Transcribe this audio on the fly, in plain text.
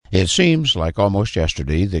It seems like almost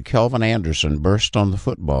yesterday that Kelvin Anderson burst on the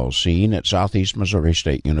football scene at Southeast Missouri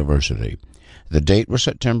State University. The date was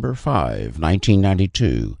September 5,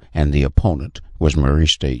 1992, and the opponent was Murray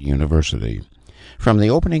State University. From the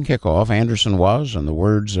opening kickoff, Anderson was, in the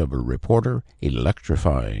words of a reporter,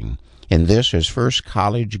 electrifying. In this, his first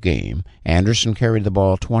college game, Anderson carried the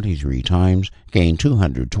ball 23 times, gained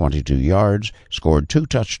 222 yards, scored 2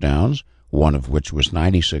 touchdowns, one of which was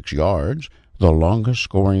 96 yards, the longest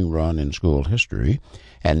scoring run in school history,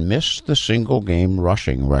 and missed the single-game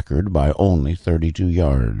rushing record by only 32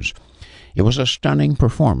 yards. It was a stunning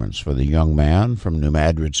performance for the young man from New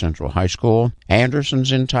Madrid Central High School.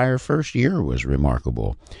 Anderson's entire first year was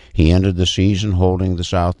remarkable. He ended the season holding the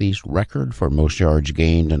Southeast record for most yards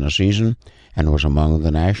gained in a season and was among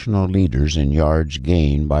the national leaders in yards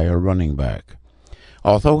gained by a running back.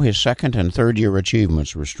 Although his second and third year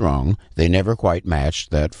achievements were strong, they never quite matched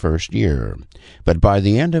that first year. But by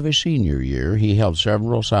the end of his senior year, he held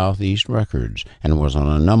several Southeast records and was on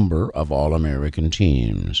a number of All-American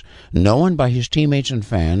teams. Known by his teammates and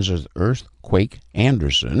fans as Earthquake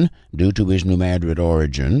Anderson, due to his New Madrid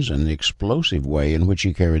origins and the explosive way in which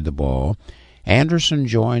he carried the ball, Anderson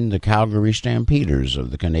joined the Calgary Stampeders of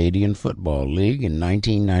the Canadian Football League in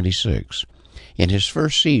 1996. In his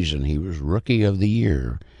first season, he was Rookie of the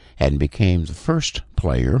Year and became the first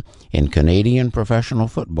player in Canadian professional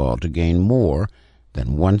football to gain more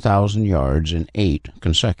than 1,000 yards in 8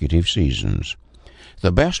 consecutive seasons.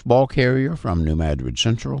 The best ball carrier from New Madrid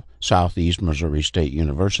Central, Southeast Missouri State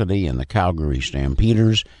University, and the Calgary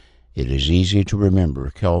Stampeders, it is easy to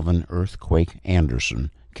remember Kelvin Earthquake Anderson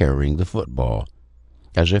carrying the football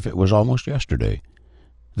as if it was almost yesterday.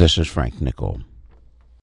 This is Frank Nickel.